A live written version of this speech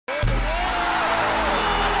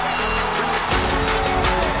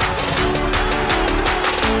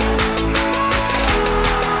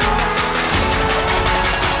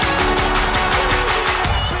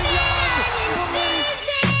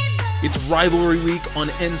Rivalry Week on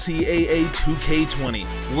NCAA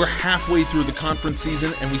 2K20. We're halfway through the conference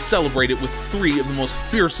season, and we celebrate it with 3 of the most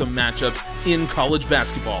fearsome matchups in college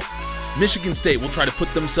basketball. Michigan State will try to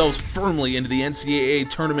put themselves firmly into the NCAA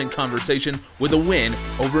tournament conversation with a win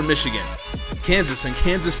over Michigan. Kansas and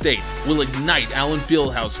Kansas State will ignite Allen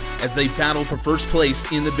Fieldhouse as they battle for first place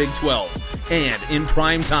in the Big 12. And in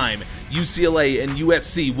prime time, UCLA and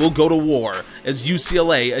USC will go to war as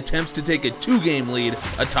UCLA attempts to take a 2-game lead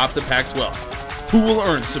atop the Pac-12. Who will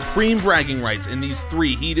earn supreme bragging rights in these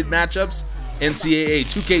 3 heated matchups? NCAA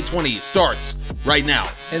 2K20 starts right now.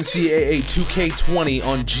 NCAA 2K20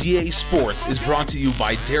 on GA Sports is brought to you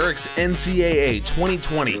by Derek's NCAA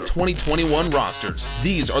 2020-2021 rosters.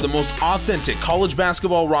 These are the most authentic college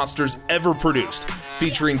basketball rosters ever produced,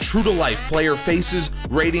 featuring true-to-life player faces,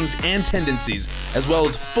 ratings, and tendencies, as well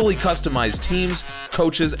as fully customized teams,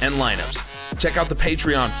 coaches, and lineups. Check out the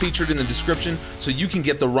Patreon featured in the description so you can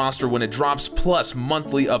get the roster when it drops, plus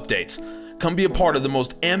monthly updates. Come be a part of the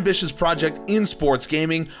most ambitious project in sports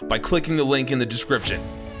gaming by clicking the link in the description.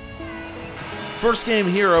 First game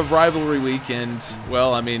here of Rivalry Week, and,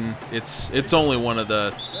 well, I mean, it's only one of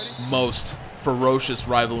the most ferocious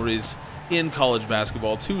rivalries in college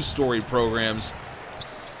basketball. 2 storied programs,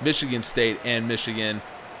 Michigan State and Michigan.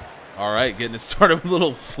 All right, getting it started with a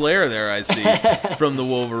little flare there, I see, from the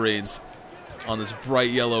Wolverines on this bright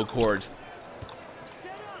yellow court.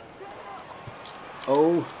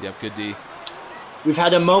 Oh. Yep, good D. We've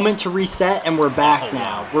had a moment to reset, and we're back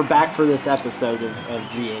now. We're back for this episode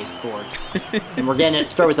of GA Sports. And we're getting it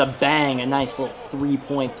started with a bang, a nice little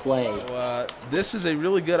 3-point play. So, this is a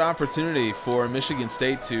really good opportunity for Michigan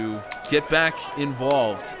State to get back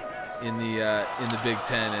involved in the Big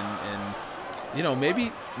Ten, and you know,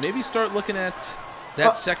 maybe start looking at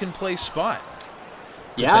that second place spot.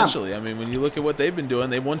 Potentially. Yeah. I mean, when you look at what they've been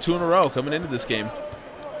doing, they've won 2 in a row coming into this game.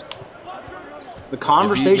 The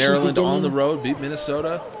conversation. Beat Maryland on the road, beat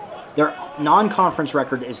Minnesota. Their non-conference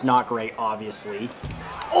record is not great, obviously.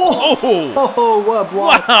 Oh, what a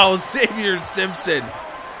block. Wow, Xavier Simpson.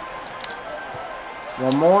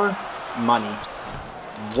 One more. Money.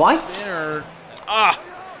 What? Winner.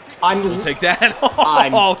 We'll take that.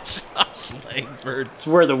 Oh, Josh Langford. It's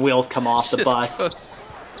where the wheels come off the bus.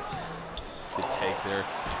 Good take there.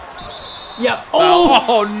 Yep.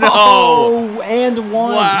 Oh, no. Oh, and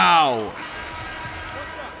one. Wow.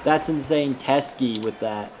 That's insane. Teskey with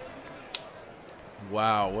that.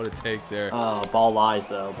 Wow, what a take there. Oh, ball lies,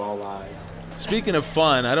 though. Ball lies. Speaking of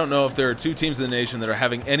fun, I don't know if there are 2 teams in the nation that are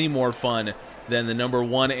having any more fun than the number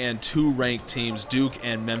 1 and 2 ranked teams, Duke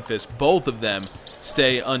and Memphis. Both of them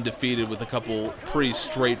stay undefeated with a couple pretty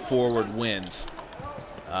straightforward wins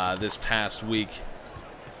this past week.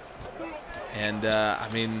 And, I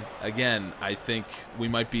mean, again, I think we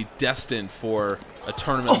might be destined for a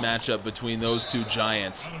tournament matchup between those 2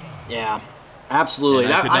 giants. Yeah, absolutely.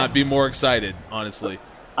 And I could not be more excited, honestly.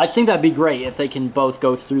 I think that'd be great if they can both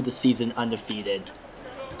go through the season undefeated.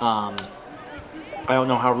 I don't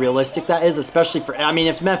know how realistic that is, especially for... I mean,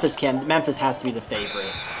 if Memphis can, Memphis has to be the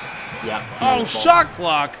favorite. Yep. Oh, shot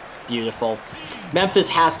clock! Beautiful. Memphis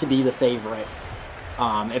has to be the favorite.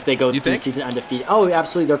 If they go through the season undefeated. Oh,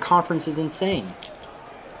 absolutely. Their conference is insane.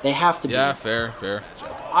 They have to be. Yeah, fair.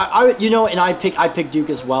 You know, and I pick Duke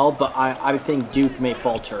as well, but I think Duke may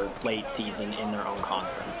falter late season in their own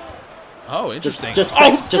conference. Oh, interesting.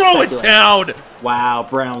 Throw it down! Wow,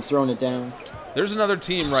 Brown's throwing it down. There's another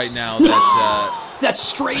team right now that... That's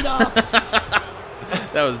straight up!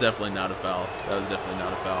 That was definitely not a foul.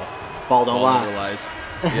 Ball don't lie.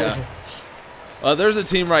 Yeah. There's a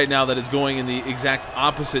team right now that is going in the exact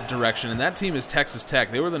opposite direction, and that team is Texas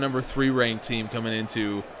Tech. They were the number 3 ranked team coming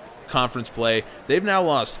into conference play. They've now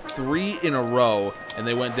lost 3 in a row, and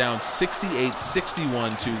they went down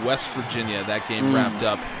 68-61 to West Virginia. That game wrapped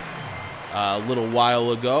up a little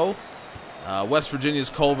while ago. West Virginia's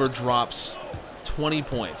Culver drops 20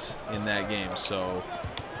 points in that game. So,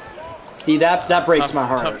 see, that breaks my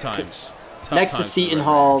heart. Tough times. Next to Seton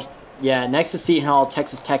Hall, next to Seton Hall,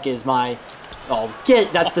 Texas Tech is my... Oh,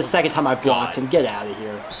 that's the second time I blocked him. Get out of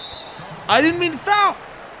here. I didn't mean to foul.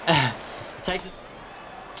 Texas.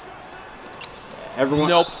 Everyone.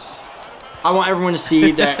 Nope. I want everyone to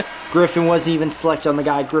see that Griffin wasn't even selected on the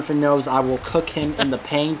guy. Griffin knows I will cook him in the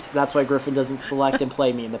paint. That's why Griffin doesn't select and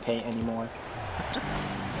play me in the paint anymore.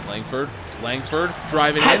 Langford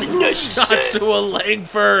driving in. Joshua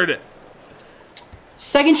Langford.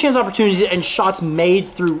 Second chance opportunities and shots made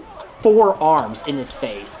through 4 arms in his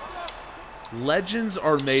face. Legends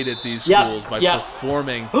are made at these schools by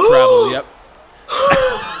performing travel.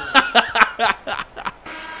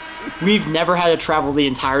 We've never had to travel the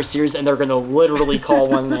entire series, and they're going to literally call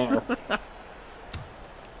one there.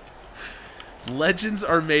 Legends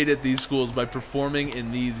are made at these schools by performing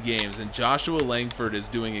in these games, and Joshua Langford is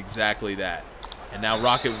doing exactly that. And now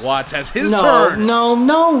Rocket Watts has his turn.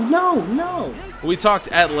 No. We talked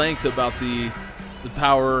at length about the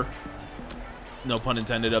power, no pun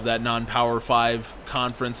intended, of that non-Power 5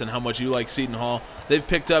 conference and how much you like Seton Hall. They've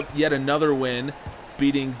picked up yet another win,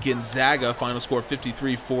 beating Gonzaga, final score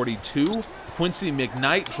 53-42. Quincy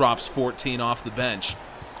McKnight drops 14 off the bench.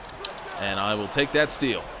 And I will take that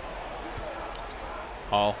steal.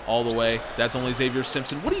 Hall all the way. That's only Xavier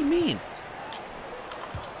Simpson. What do you mean?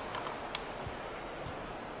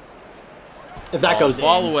 If that goes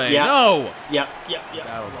fall in. away. Yep. No. Yep.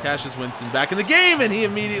 That was Cassius Winston back in the game, and he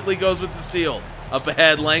immediately goes with the steal. Up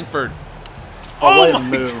ahead, Langford. Oh, what a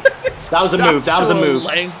move. Goodness. That was a move. That was a move.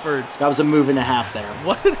 Langford. That was a move and a half there.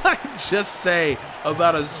 What did I just say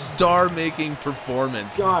about a star-making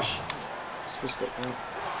performance? Gosh.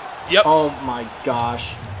 Yep. Oh, my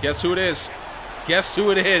gosh. Guess who it is? Guess who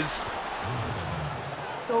it is?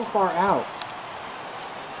 So far out.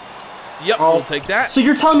 Yep, we'll take that. So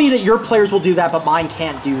you're telling me that your players will do that, but mine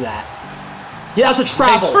can't do that? Yeah, that's a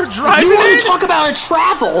travel. For driving you want to talk about a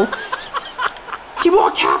travel? He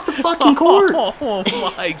walked half the fucking court.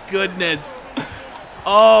 Oh, my goodness.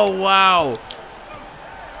 Oh, wow.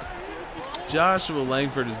 Joshua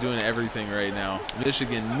Langford is doing everything right now.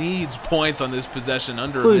 Michigan needs points on this possession,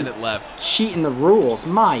 under a minute left. Cheating the rules.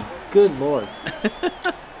 My good lord.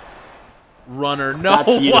 Runner. No.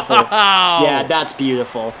 That's beautiful. Wow. Yeah, that's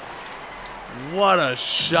beautiful. What a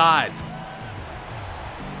shot.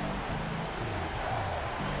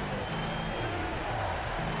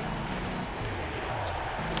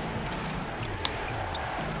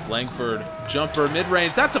 Langford, jumper,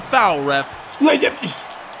 mid-range. That's a foul, ref.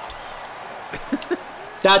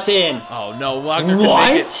 That's in. Oh, no. Walker can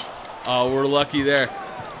make it. Oh, we're lucky there.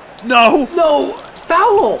 No. No.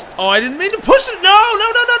 Foul. Oh, I didn't mean to push it. No.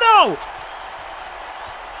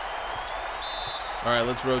 All right,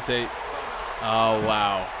 let's rotate. Oh,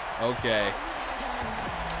 wow. Okay.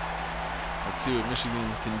 Let's see what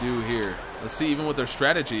Michigan can do here. Let's see even what their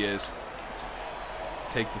strategy is.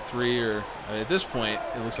 Take the three, or at this point,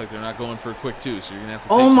 it looks like they're not going for a quick two, so you're going to have to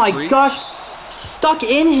take the three. Oh, my gosh. Stuck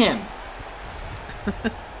in him.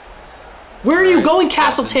 Where are you going,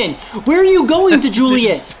 Castleton? Where are you going, to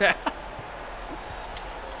Julius? Are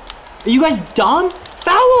you guys dumb?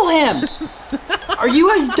 Foul him. Are you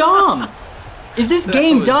guys dumb? Is this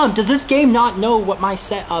game dumb? Does this game not know what my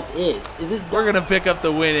setup is? Is this dumb? We're going to pick up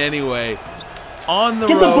the win anyway. On the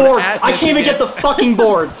road. Get the board. I can't even get the fucking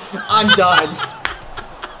board. I'm done.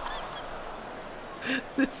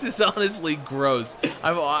 This is honestly gross.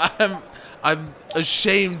 I'm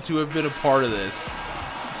ashamed to have been a part of this,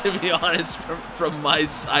 to be honest, from my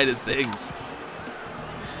side of things.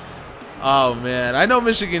 Oh, man. I know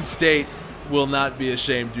Michigan State will not be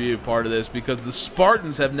ashamed to be a part of this, because the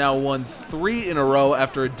Spartans have now won 3 in a row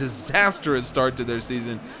after a disastrous start to their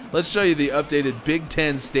season. Let's show you the updated Big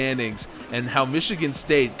Ten standings and how Michigan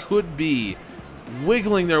State could be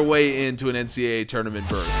wiggling their way into an NCAA tournament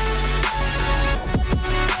berth.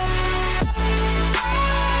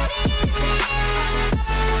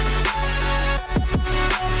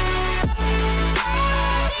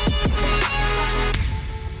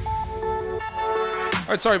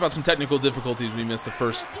 All right, sorry about some technical difficulties. We missed the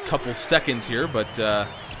first couple seconds here, but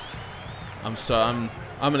I'm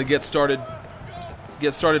gonna get started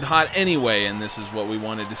hot anyway, and this is what we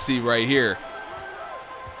wanted to see right here.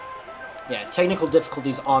 Yeah, technical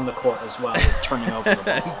difficulties on the court as well, turning over the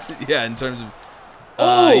ball. Yeah, in terms of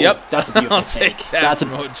yep, that's a beautiful take. That's a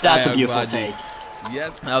beautiful take.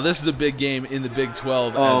 Yes. Now this is a big game in the Big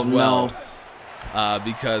 12 as well,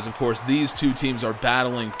 because of course these two teams are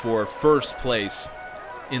battling for first place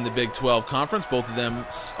in the Big 12 Conference. Both of them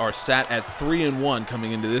are sat at 3-1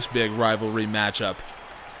 coming into this big rivalry matchup.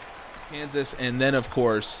 Kansas, and then, of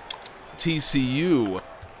course, TCU.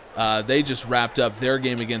 They just wrapped up their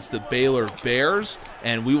game against the Baylor Bears,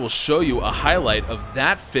 and we will show you a highlight of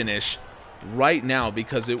that finish right now,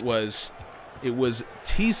 because it was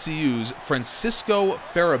TCU's Francisco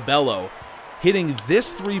Farabello hitting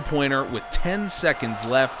this three-pointer with 10 seconds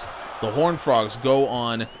left. The Horned Frogs go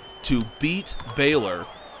on to beat Baylor.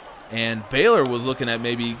 And Baylor was looking at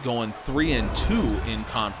maybe going 3-2 in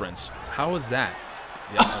conference. How was that?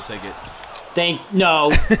 Yeah, I'll take it. Thank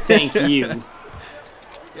you.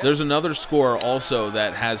 There's another score also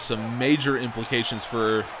that has some major implications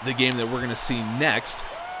for the game that we're going to see next.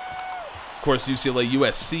 Of course, UCLA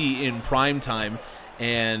USC in prime time,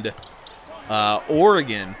 and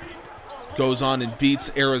Oregon goes on and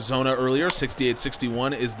beats Arizona earlier.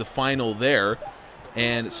 68-61 is the final there.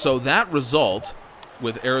 And so that result,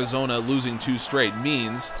 with Arizona losing 2 straight,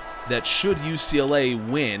 means that should UCLA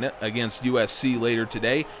win against USC later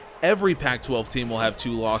today, every Pac-12 team will have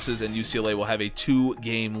 2 losses and UCLA will have a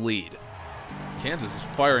 2-game lead. Kansas is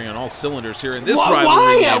firing on all cylinders here in this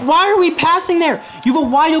rivalry game. Why are we passing there? You have a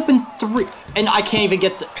wide open 3, and I can't even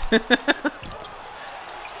get the...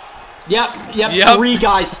 Yep. 3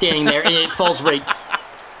 guys standing there, and it falls right.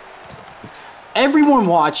 Everyone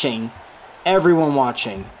watching,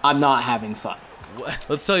 I'm not having fun.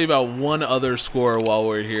 Let's tell you about one other score while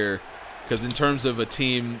we're here, because in terms of a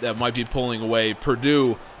team that might be pulling away,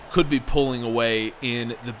 Purdue could be pulling away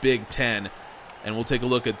in the Big Ten. And we'll take a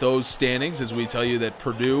look at those standings as we tell you that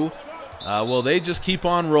Purdue, well, they just keep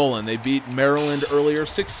on rolling. They beat Maryland earlier.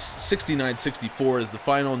 69-64 is the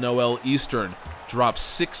final. Noel Eastern dropped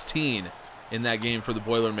 16 in that game for the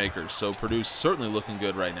Boilermakers. So Purdue's certainly looking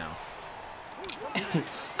good right now.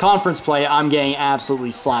 Conference play, I'm getting absolutely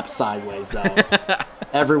slapped sideways, though.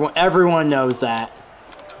 Everyone knows that.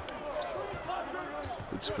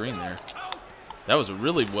 Good screen there. That was a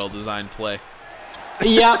really well-designed play.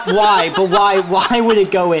 Yeah, why? But why would it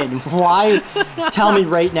go in? Why? Tell me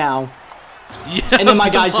right now. Yeah, and then my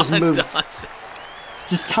guy just moves.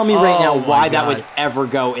 Just tell me right now why that would ever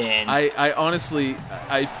go in. I honestly,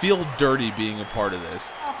 I feel dirty being a part of this.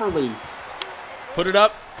 Properly. Put it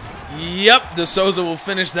up. Yep, De Souza will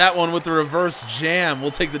finish that one with the reverse jam. We'll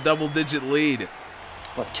take the double-digit lead.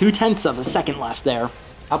 Well, 0.2 of a second left there.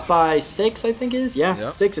 Up by 6, I think it is. Yeah, yep.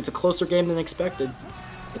 6. It's a closer game than expected.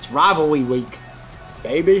 It's rivalry week.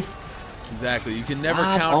 Baby. Exactly. You can never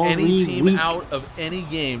count any team out of any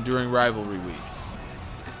game during rivalry week.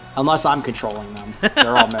 Unless I'm controlling them.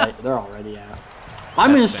 They're already out. I'm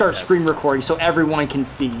going to start screen recording so everyone can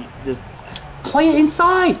see this. Play it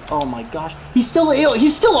inside. Oh my gosh. He's still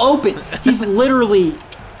open. He's literally.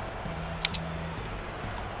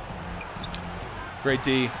 Great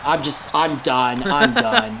D. I'm done.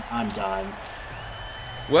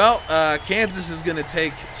 Well, Kansas is going to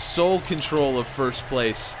take sole control of first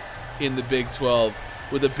place in the Big 12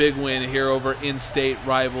 with a big win here over in-state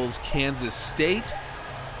rivals Kansas State.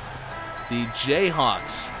 The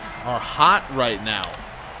Jayhawks are hot right now.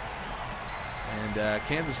 And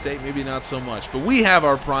Kansas State, maybe not so much. But we have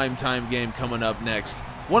our primetime game coming up next.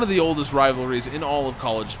 One of the oldest rivalries in all of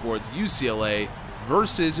college sports, UCLA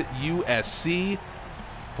versus USC.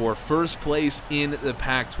 For first place in the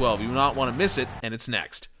Pac-12. You will not want to miss it, and it's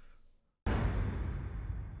next.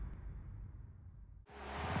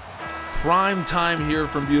 Prime time here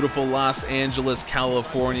from beautiful Los Angeles,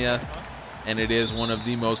 California, and it is one of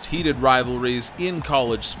the most heated rivalries in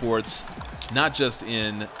college sports, not just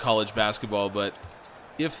in college basketball, but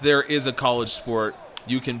if there is a college sport,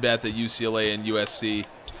 you can bet that UCLA and USC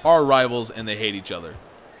are rivals and they hate each other.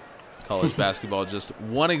 College basketball, just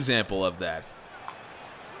one example of that.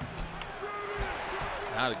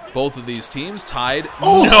 Both of these teams tied.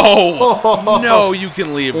 Oh. No, you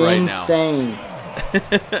can leave right now. Insane.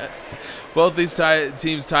 Both these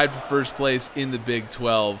teams tied for first place in the Big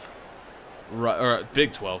 12. Or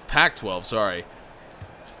Big 12, Pac-12, sorry.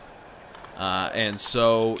 And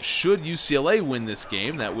so should UCLA win this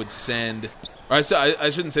game, that would send... Or I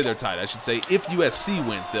shouldn't say they're tied. I should say if USC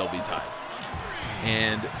wins, they'll be tied.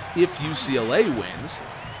 And if UCLA wins,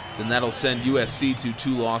 then that'll send USC to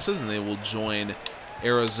 2 losses, and they will join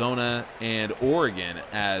Arizona and Oregon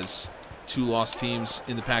as 2-loss teams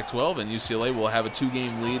in the Pac-12, and UCLA will have a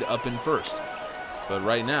 2-game lead up in first. But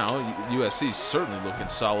right now, USC is certainly looking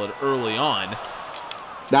solid early on.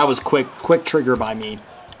 That was quick trigger by me.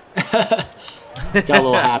 Got a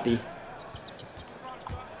little happy.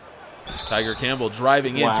 Tiger Campbell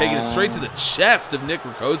driving in, taking it straight to the chest of Nick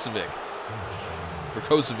Rakocevic.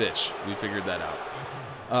 We figured that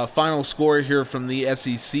out. Final score here from the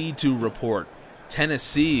SEC to report.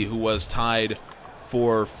 Tennessee, who was tied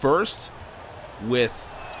for first with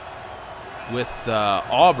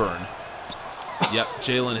Auburn. Yep,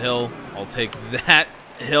 Jalen Hill. I'll take that.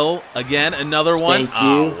 Hill again, another one. Thank you.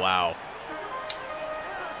 Oh, wow.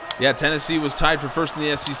 Yeah, Tennessee was tied for first in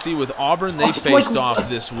the SEC with Auburn. They faced off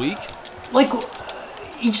this week.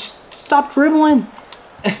 You just stop dribbling.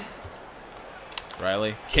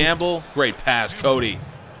 Riley Campbell, great pass, Cody.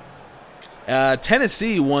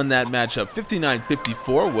 Tennessee won that matchup.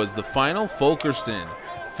 59-54 was the final. Fulkerson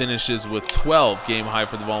finishes with 12, game high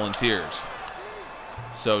for the Volunteers.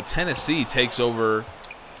 So Tennessee takes over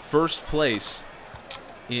first place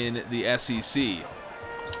in the SEC.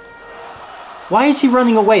 Why is he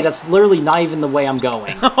running away? That's literally not even the way I'm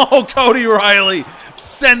going. Oh, Cody Riley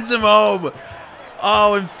sends him home.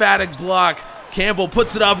 Oh, emphatic block. Campbell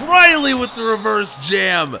puts it up. Riley with the reverse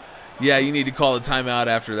jam. Yeah, you need to call a timeout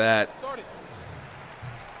after that.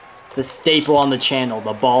 It's a staple on the channel.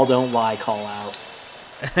 The ball don't lie call out.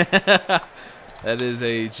 That is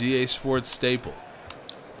a GA Sports staple.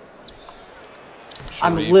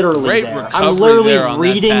 I'm literally there. I'm literally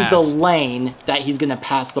reading the lane that he's going to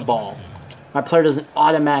pass the ball. My player doesn't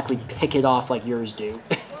automatically pick it off like yours do.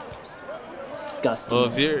 Disgusting.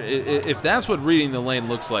 Well, if that's what reading the lane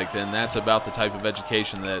looks like, then that's about the type of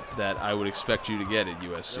education that I would expect you to get at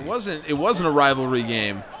USC. It wasn't a rivalry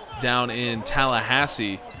game down in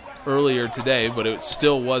Tallahassee earlier today, but it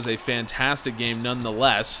still was a fantastic game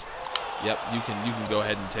nonetheless. Yep, you can go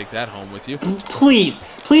ahead and take that home with you. Please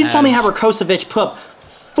tell me how Rakocevic put up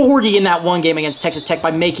 40 in that one game against Texas Tech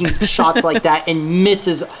by making shots like that and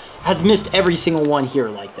has missed every single one here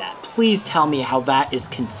like that. Please tell me how that is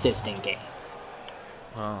consistent game.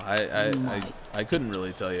 Well, I couldn't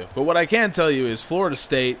really tell you. But what I can tell you is Florida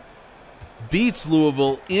State beats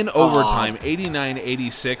Louisville in overtime.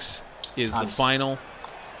 89-86 is the final.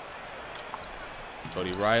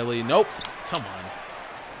 Cody Riley. Nope. Come on.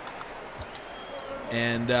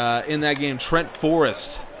 And in that game, Trent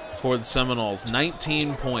Forrest for the Seminoles.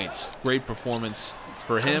 19 points. Great performance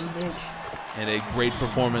for him. And a great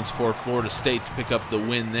performance for Florida State to pick up the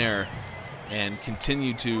win there and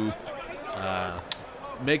continue to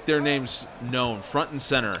make their names known front and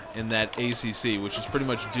center in that ACC, which is pretty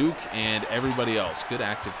much Duke and everybody else. Good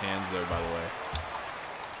active hands there, by the way.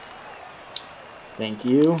 Thank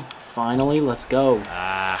you. Finally, let's go.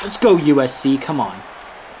 Let's go, USC. Come on.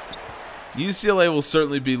 UCLA will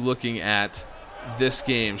certainly be looking at this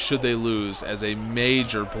game, should they lose, as a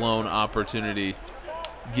major blown opportunity,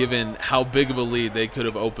 given how big of a lead they could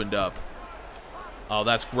have opened up. Oh,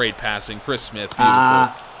 that's great passing. Chris Smith,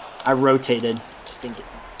 beautiful. I rotated.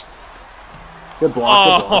 Good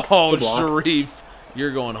block. Oh, good block. Sharif,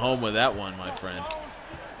 you're going home with that one, my friend.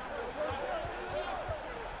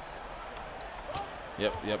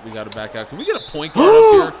 Yep, we got to back out. Can we get a point guard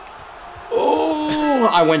up here? Oh,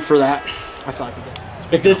 I went for that. I thought I could get it.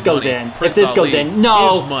 If this goes in,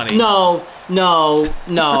 no.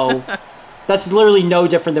 That's literally no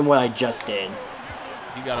different than what I just did.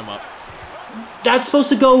 You got him up. That's supposed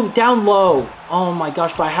to go down low. Oh my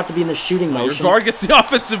gosh, but I have to be in the shooting motion. Your guard gets the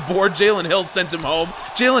offensive board. Jalen Hill sends him home.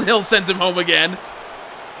 Jalen Hill sends him home again.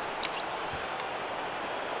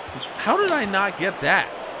 How did I not get that?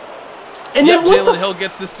 And yep, Jalen Hill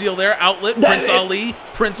gets the steal there. Outlet,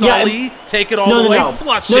 Prince Ali, take it all the way,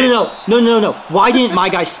 flush it. No. Why didn't my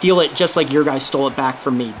guy steal it just like your guy stole it back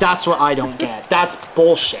from me? That's what I don't get. That's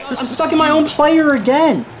bullshit. I'm stuck in my own player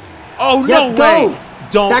again. Oh, no way.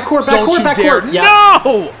 Don't you dare. Yep.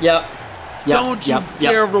 No! Yep. Don't you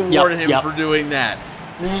dare reward him for doing that.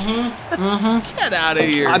 Get out of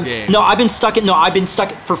here, game. I've been stuck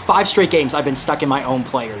for 5 straight games. I've been stuck in my own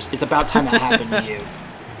players. It's about time it happened to you.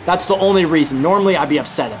 That's the only reason. Normally, I'd be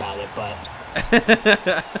upset about it, but...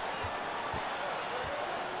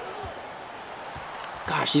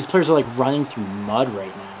 Gosh, these players are like running through mud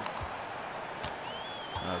right now.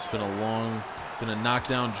 It's been a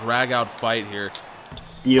knockdown, drag-out fight here.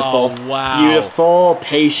 Beautiful. Oh, wow. Beautiful.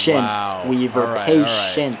 Patience, wow. Weaver. All right,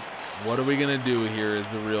 patience. All right. What are we going to do here is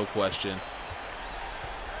the real question.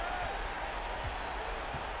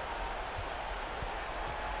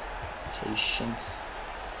 Patience.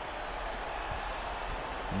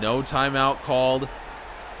 No timeout called.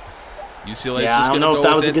 UCLA is Yeah, just going to go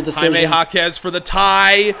that was with a good it. decision. Jaime Jaquez for the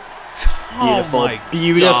tie. Beautiful. Oh my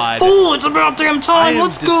beautiful. God. It's about damn time.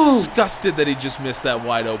 Let's go. I am disgusted that he just missed that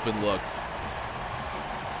wide open look.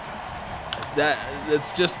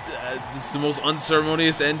 That's just it's the most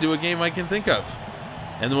unceremonious end to a game I can think of,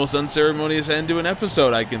 and the most unceremonious end to an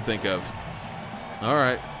episode I can think of. All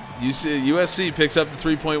right, USC picks up the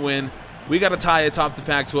 3-point win. We got a tie atop the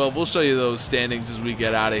Pac-12. We'll show you those standings as we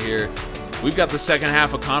get out of here. We've got the second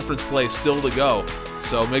half of conference play still to go,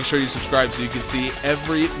 so make sure you subscribe so you can see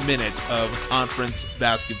every minute of conference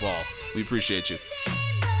basketball. We appreciate you.